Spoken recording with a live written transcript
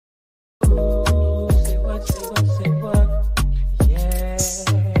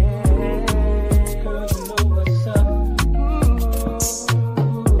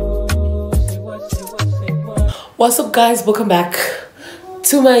What's up, guys? Welcome back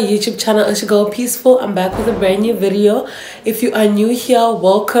to my YouTube channel. It's your girl Peaceful. I'm back with a brand new video. If you are new here,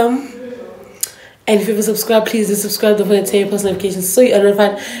 welcome. And if you haven't subscribed, please do subscribe. Don't forget to turn your post notifications so you are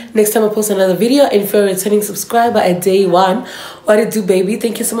notified next time I post another video. And if you're a returning subscriber at day one, what it do, baby?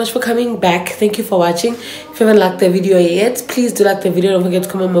 Thank you so much for coming back. Thank you for watching. If you haven't liked the video yet, please do like the video. Don't forget to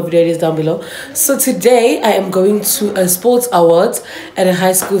comment more video ideas down below. So today I am going to a sports awards at a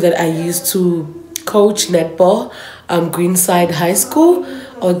high school that I used to coach netball, Greenside High School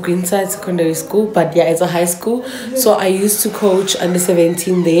or Greenside Secondary School, but yeah, it's a high school. So I used to coach under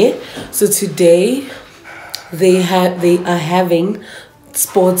 17 there. So today they are having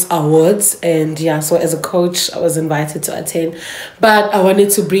sports awards, and yeah, so as a coach I was invited to attend, but I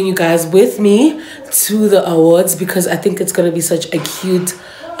wanted to bring you guys with me to the awards because I think it's going to be such a cute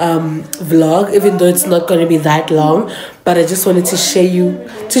vlog, even though it's not going to be that long. But I just wanted to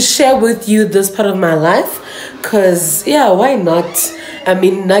share with you this part of my life, because yeah, why not? I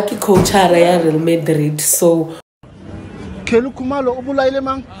mean, Nicki coach Real Madrid, so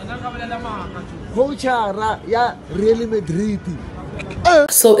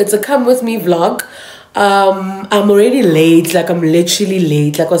so it's a come with me vlog. I'm already late, like I'm literally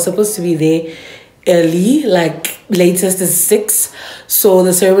late. Like I was supposed to be there early, like latest is 6, so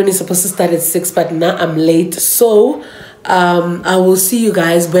the ceremony is supposed to start at 6, but now I'm late. So I will see you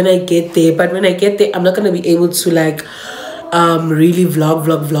guys when I get there, but when I get there I'm not gonna be able to like really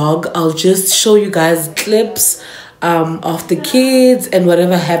vlog. I'll just show you guys clips of the kids and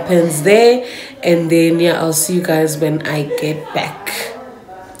whatever happens there, and then yeah, I'll see you guys when I get back.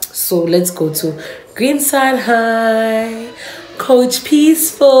 So let's go to Greenside High. Coach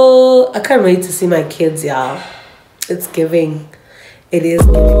Peaceful. I can't wait to see my kids, y'all. It's giving. It is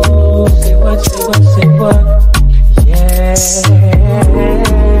giving. Say what, yeah.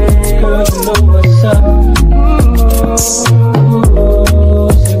 Girl, you know what's up. Say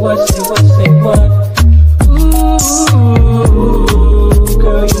what.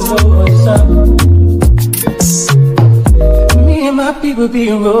 Girl, you know what's up. Me and my people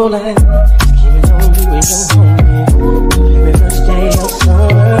be rolling. Keep it on you and your homie. Day of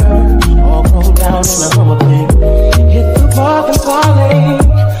summer, all rolled down in a Hummer pig. Hit the park and parlay.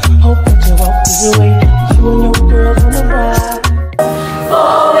 Hope that you walk the way. You and your girls on the ride.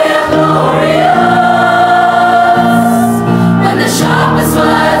 For we're glorious. When the sharpest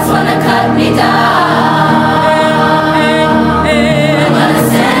words wanna cut me down, I'm gonna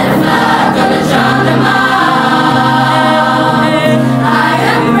stand a flag, gonna drown them out. I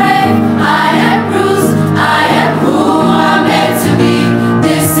am brave, I am bruised, I am who I'm meant to be.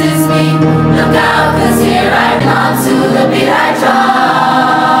 This is me. Look out, 'cause here I come to the beat I drum.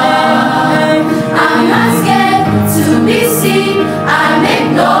 I'm not scared to be seen. I make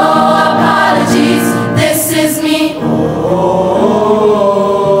no apologies. This is me.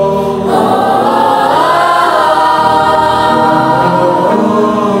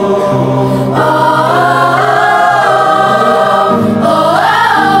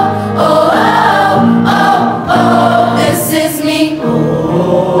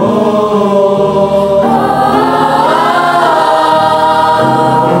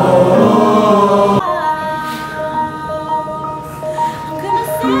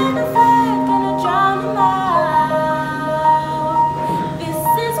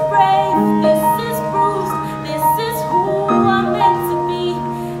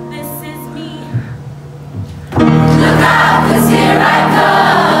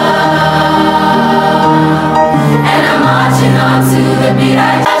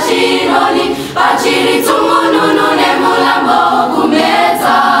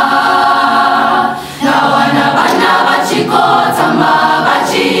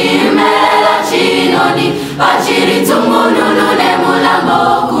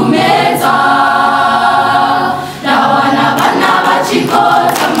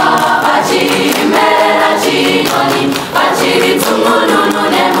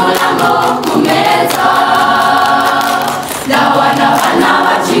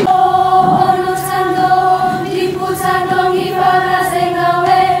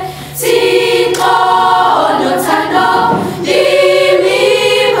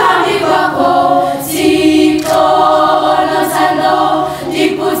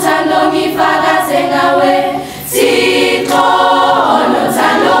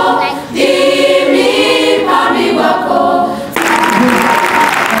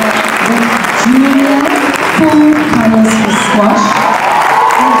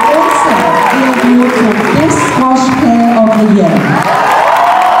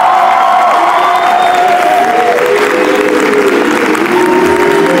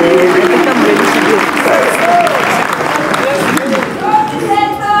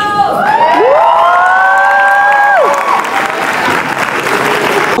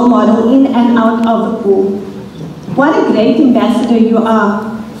 football. What a great ambassador you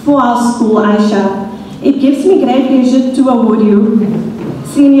are for our school, Aisha. It gives me great pleasure to award you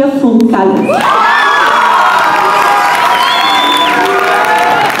Senior Full Colors.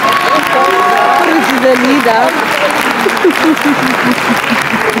 The leader.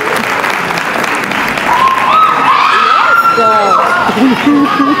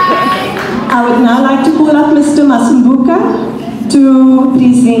 I would now like to call up Mr. Masumbuka to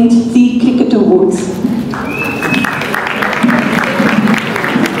present the Cricket Awards.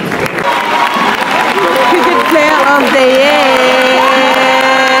 Cricket Player of the Year.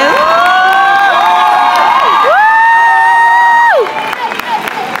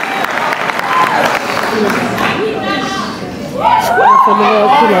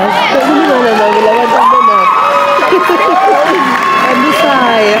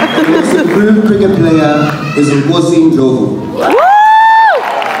 The supreme cricket player is Nkosi Ndlovu.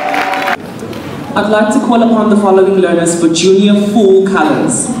 I'd like to call upon the following learners for junior full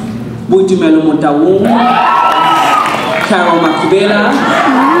colors. Boitumelo Motawung, Carol Makubela,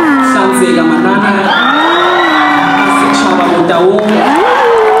 Sanzega Manana, Asichaba Motawung,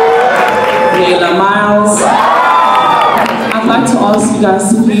 Leila Miles. I'd like to ask you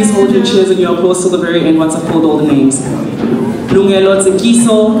guys to please hold your chairs and your applause till the very end once I've called all the names. Lungelo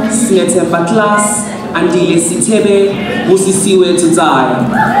Tsekiso, Sinetemba Class, Andile Sitebe, Busisiwe Tutai.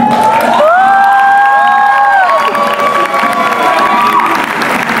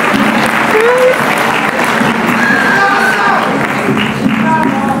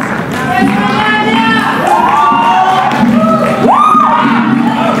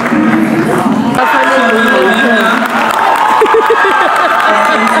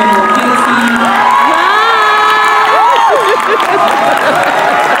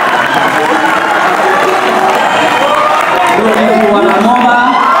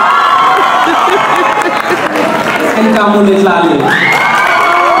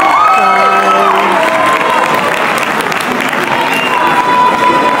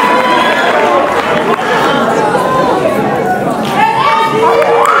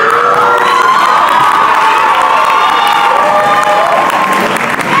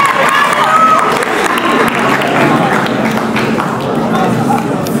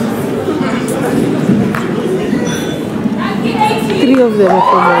 Three of them are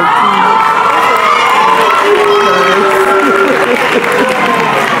from my team.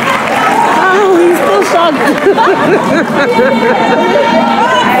 Oh, he's still shocked.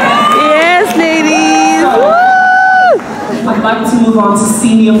 Yes, ladies. Woo! I'd like to move on to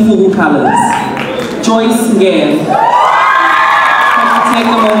senior full colors. Joyce Ngem. Can you take a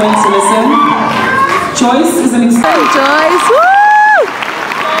moment to listen? Joyce is an exciting. Joyce, woo!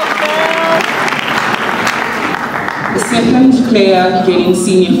 The second player getting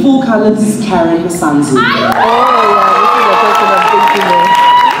senior full colors is Karen Masanzu. Oh yeah, this is the person I'm thinking of.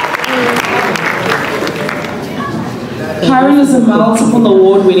 Karen is a multiple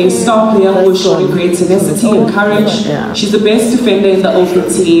award-winning star player who has shown great tenacity and courage. She's the best defender in the open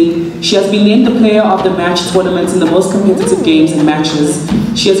team. She has been named the player of the match tournament in the most competitive games and matches.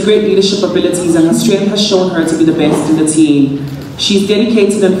 She has great leadership abilities and her strength has shown her to be the best in the team. She's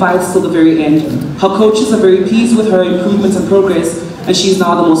dedicated and fights till the very end. Her coaches are very pleased with her improvements and progress, and she's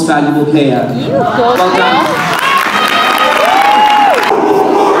now the most valuable player. Well done.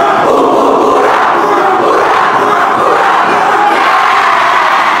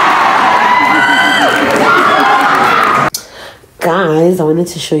 Guys, I wanted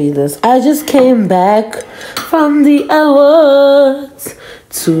to show you this. I just came back from the awards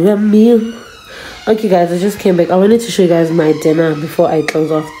to a meal. Okay guys, I just came back. I wanted to show you guys my dinner before I close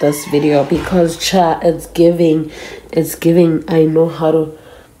off this video because it's giving I know how to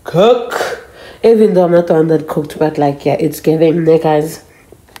cook, even though I'm not the one that cooked, but like yeah, it's giving. Hey guys,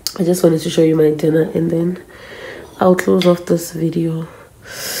 I just wanted to show you my dinner and then I'll close off this video.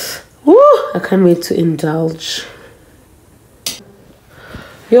 Woo! I can't wait to indulge.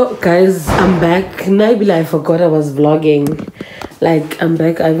 Yo guys, I'm back. Naibila, I forgot I was vlogging. Like, I'm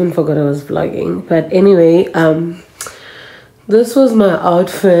back. I even forgot I was vlogging. But anyway, this was my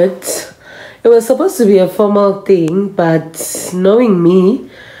outfit. It was supposed to be a formal thing, but knowing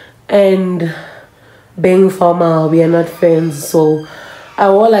me and being formal, we are not friends. So I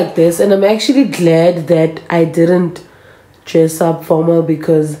wore like this, and I'm actually glad that I didn't dress up formal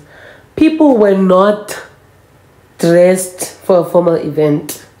because people were not dressed for a formal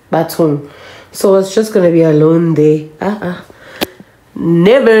event back home. So it's just gonna be a lone day.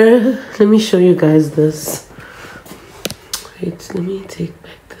 Never. Let me show you guys this. Wait, let me take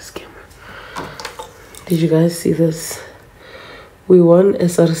back this camera. Did you guys see this? We won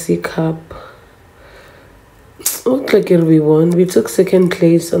SRC Cup looked like we won. We took second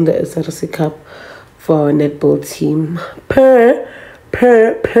place on the SRC Cup for our netball team. But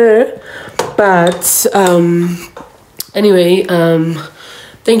anyway,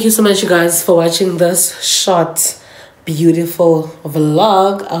 thank you so much, you guys, for watching this short, beautiful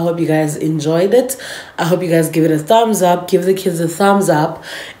vlog. I hope you guys enjoyed it. I hope you guys give it a thumbs up, give the kids a thumbs up,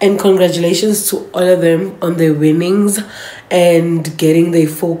 and congratulations to all of them on their winnings and getting their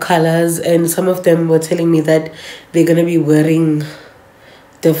full colors. And some of them were telling me that they're gonna be wearing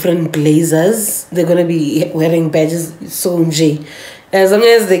different blazers. They're gonna be wearing badges. So as long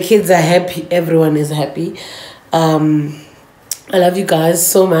as the kids are happy, everyone is happy. I love you guys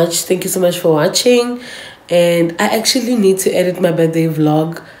so much. Thank you so much for watching. And I actually need to edit my birthday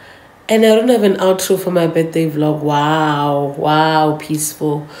vlog, and I don't have an outro for my birthday vlog. Wow,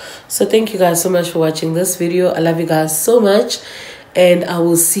 peaceful. So thank you guys so much for watching this video. I love you guys so much, and I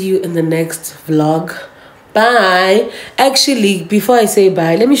will see you in the next vlog. Bye. Actually, before I say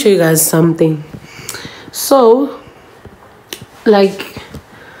bye, let me show you guys something. So, like,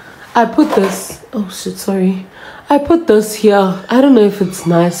 I put this, oh shit, sorry, I put this here. I don't know if it's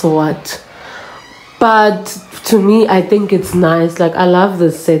nice or what, but to me, I think it's nice. Like, I love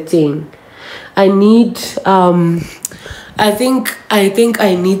the setting. I need I think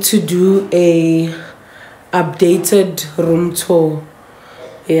I need to do a updated room tour.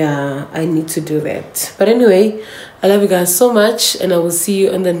 Yeah, I need to do that. But anyway, I love you guys so much, and I will see you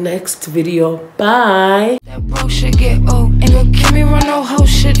in the next video. Bye. That broke shit get old. Ain't gon' keep me run no hoe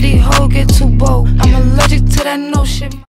shit. These hoes get too bold. I'm allergic to that no shit.